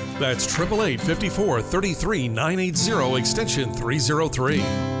register. That's 888-543-3980 extension 303.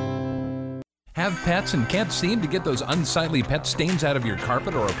 Have pets and can't seem to get those unsightly pet stains out of your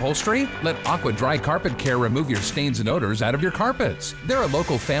carpet or upholstery? Let Aqua Dry Carpet Care remove your stains and odors out of your carpets. They're a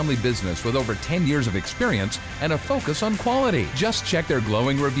local family business with over 10 years of experience and a focus on quality. Just check their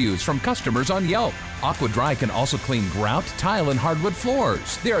glowing reviews from customers on Yelp. Aqua Dry can also clean grout, tile, and hardwood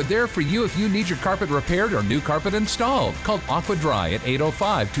floors. They are there for you if you need your carpet repaired or new carpet installed. Call Aqua Dry at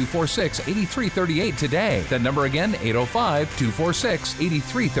 805-246-8338 today. That number again,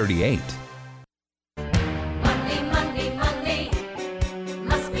 805-246-8338.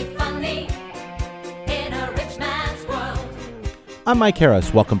 I'm Mike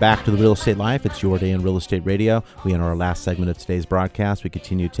Harris. Welcome back to The Real Estate Life. It's your day in real estate radio. We enter our last segment of today's broadcast. We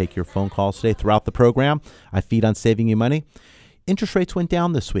continue to take your phone calls today throughout the program. I feed on saving you money. Interest rates went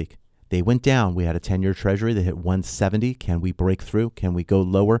down this week. They went down. We had a 10-year treasury that hit 170. Can we break through? Can we go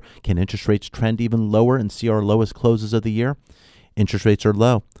lower? Can interest rates trend even lower and see our lowest closes of the year? Interest rates are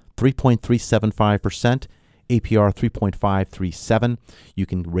low, 3.375%. APR 3.537. You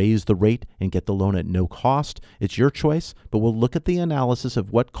can raise the rate and get the loan at no cost. It's your choice, but we'll look at the analysis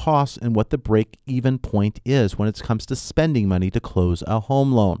of what costs and what the break-even point is when it comes to spending money to close a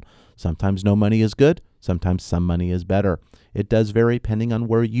home loan. Sometimes no money is good. Sometimes some money is better. It does vary depending on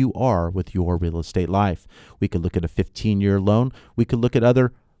where you are with your real estate life. We could look at a 15-year loan. We could look at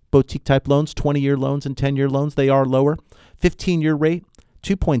other boutique-type loans, 20-year loans and 10-year loans. They are lower. 15-year rate,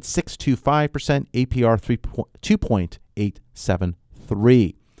 2.625%, APR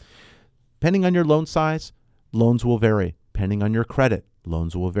 2.873. Depending on your loan size, loans will vary. Depending on your credit,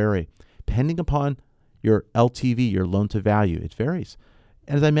 loans will vary. Depending upon your LTV, your loan to value, it varies.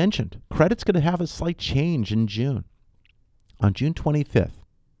 As I mentioned, credit's going to have a slight change in June. On June 25th,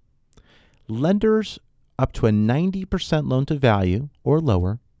 lenders up to a 90% loan to value or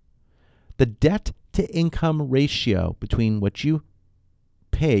lower, the debt to income ratio between what you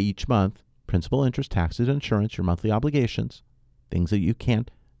pay each month, principal, interest, taxes, insurance, your monthly obligations, things that you can't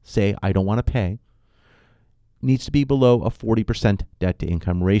say, I don't want to pay, needs to be below a 40% debt to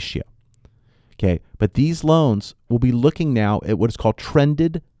income ratio. Okay, but these loans will be looking now at what is called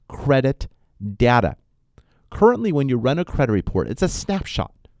trended credit data. Currently, when you run a credit report, it's a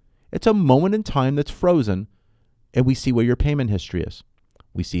snapshot. It's a moment in time that's frozen, and we see where your payment history is.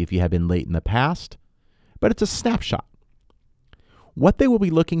 We see if you have been late in the past, but it's a snapshot. What they will be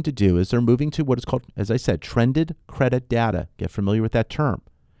looking to do is they're moving to what is called, as I said, trended credit data. Get familiar with that term.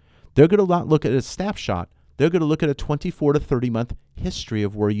 They're going to not look at a snapshot. They're going to look at a 24 to 30-month history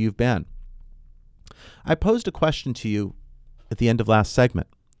of where you've been. I posed a question to you at the end of last segment.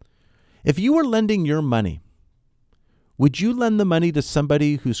 If you were lending your money, would you lend the money to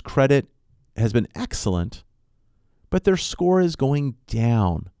somebody whose credit has been excellent, but their score is going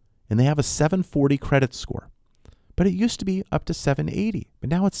down and they have a 740 credit score? But it used to be up to 780, but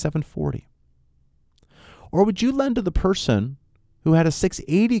now it's 740. Or would you lend to the person who had a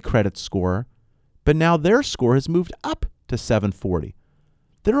 680 credit score, but now their score has moved up to 740?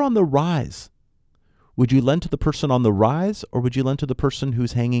 They're on the rise. Would you lend to the person on the rise, or would you lend to the person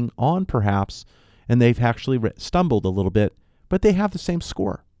who's hanging on perhaps, and they've actually stumbled a little bit, but they have the same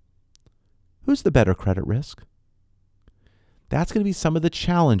score? Who's the better credit risk? That's going to be some of the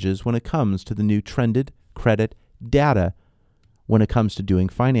challenges when it comes to the new trended credit data when it comes to doing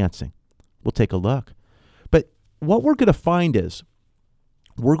financing. We'll take a look. But what we're going to find is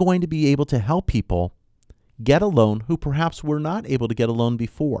we're going to be able to help people get a loan who perhaps were not able to get a loan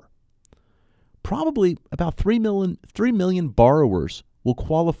before. Probably about 3 million borrowers will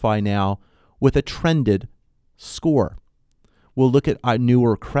qualify now with a trended score. We'll look at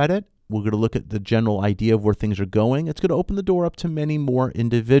newer credit. We're going to look at the general idea of where things are going. It's going to open the door up to many more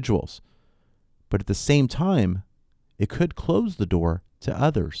individuals. But at the same time, it could close the door to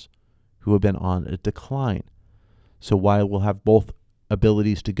others who have been on a decline. So while we'll have both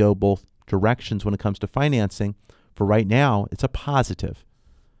abilities to go both directions when it comes to financing, for right now, it's a positive.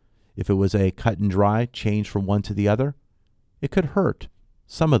 If it was a cut and dry change from one to the other, it could hurt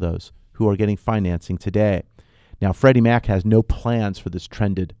some of those who are getting financing today. Now, Freddie Mac has no plans for this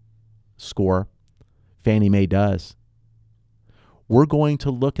trended score. Fannie Mae does. We're going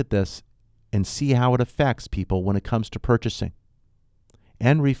to look at this and see how it affects people when it comes to purchasing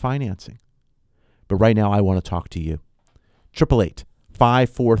and refinancing. But right now, I want to talk to you.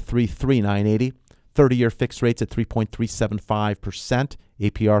 888-543-3980. 30-year fixed rates at 3.375%.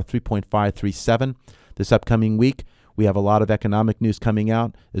 APR 3.537. This upcoming week, we have a lot of economic news coming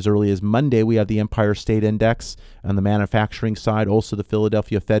out. As early as Monday, we have the Empire State Index on the manufacturing side. Also, the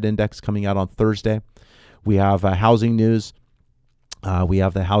Philadelphia Fed Index coming out on Thursday. We have housing news. We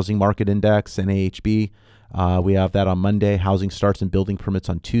have the Housing Market Index, NAHB. We have that on Monday. Housing starts and building permits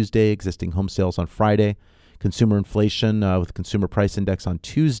on Tuesday. Existing home sales on Friday. Consumer inflation with Consumer Price Index on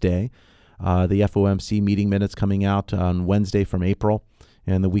Tuesday. The FOMC meeting minutes coming out on Wednesday from April.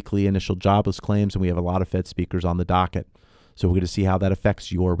 And the weekly initial jobless claims, and we have a lot of Fed speakers on the docket. So we're going to see how that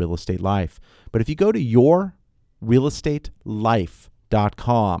affects your real estate life. But if you go to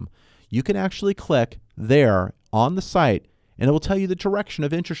yourrealestatelife.com, you can actually click there on the site, and it will tell you the direction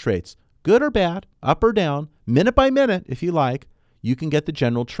of interest rates, good or bad, up or down, minute by minute, if you like. You can get the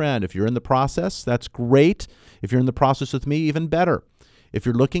general trend. If you're in the process, that's great. If you're in the process with me, even better. If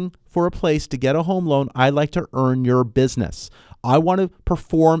you're looking for a place to get a home loan, I like to earn your business. I want to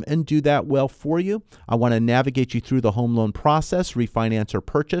perform and do that well for you. I want to navigate you through the home loan process, refinance or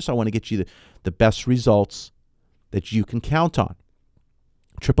purchase. I want to get you the best results that you can count on.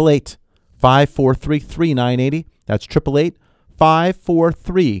 888-543-3980. That's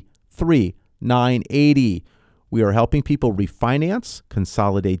 888-543-3980. We are helping people refinance,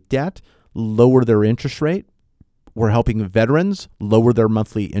 consolidate debt, lower their interest rate. We're helping veterans lower their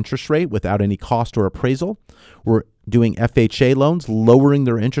monthly interest rate without any cost or appraisal. We're doing FHA loans, lowering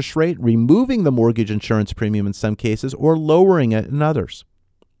their interest rate, removing the mortgage insurance premium in some cases, or lowering it in others.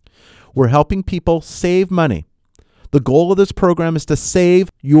 We're helping people save money. The goal of this program is to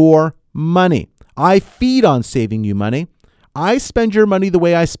save your money. I feed on saving you money. I spend your money the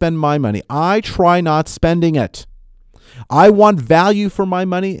way I spend my money. I try not spending it. I want value for my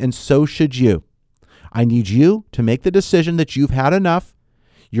money, and so should you. I need you to make the decision that you've had enough.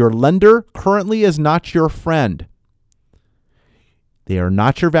 Your lender currently is not your friend. They are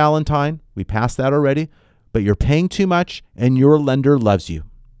not your Valentine. We passed that already. But you're paying too much, and your lender loves you.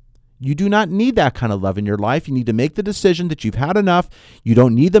 You do not need that kind of love in your life. You need to make the decision that you've had enough. You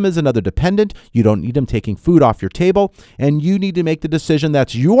don't need them as another dependent. You don't need them taking food off your table. And you need to make the decision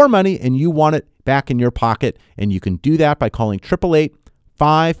that's your money and you want it back in your pocket. And you can do that by calling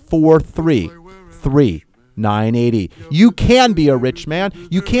 888-543-3980. You can be a rich man.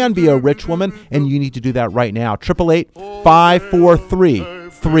 You can be a rich woman. And you need to do that right now.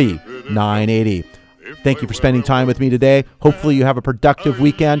 888-543-3980. Thank you for spending time with me today. Hopefully you have a productive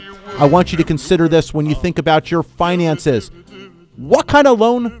weekend. I want you to consider this when you think about your finances. What kind of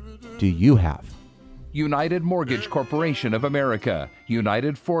loan do you have? United Mortgage Corporation of America,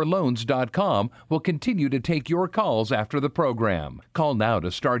 UnitedForLoans.com, will continue to take your calls after the program. Call now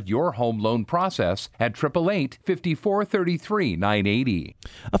to start your home loan process at 888-5433-980.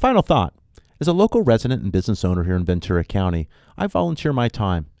 A final thought. As a local resident and business owner here in Ventura County, I volunteer my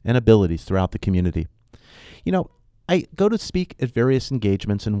time and abilities throughout the community. You know, I go to speak at various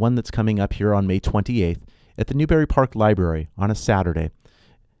engagements, and one that's coming up here on May 28th at the Newberry Park Library on a Saturday.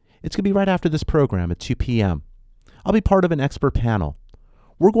 It's going to be right after this program at 2 p.m. I'll be part of an expert panel.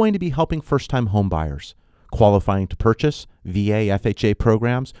 We're going to be helping first-time home buyers, qualifying to purchase, VA, FHA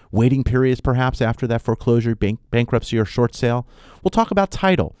programs, waiting periods perhaps after that foreclosure, bankruptcy, or short sale. We'll talk about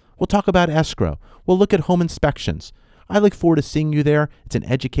title. We'll talk about escrow. We'll look at home inspections. I look forward to seeing you there. It's an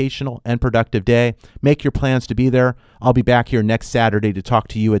educational and productive day. Make your plans to be there. I'll be back here next Saturday to talk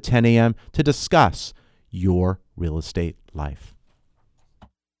to you at 10 a.m. to discuss your real estate life.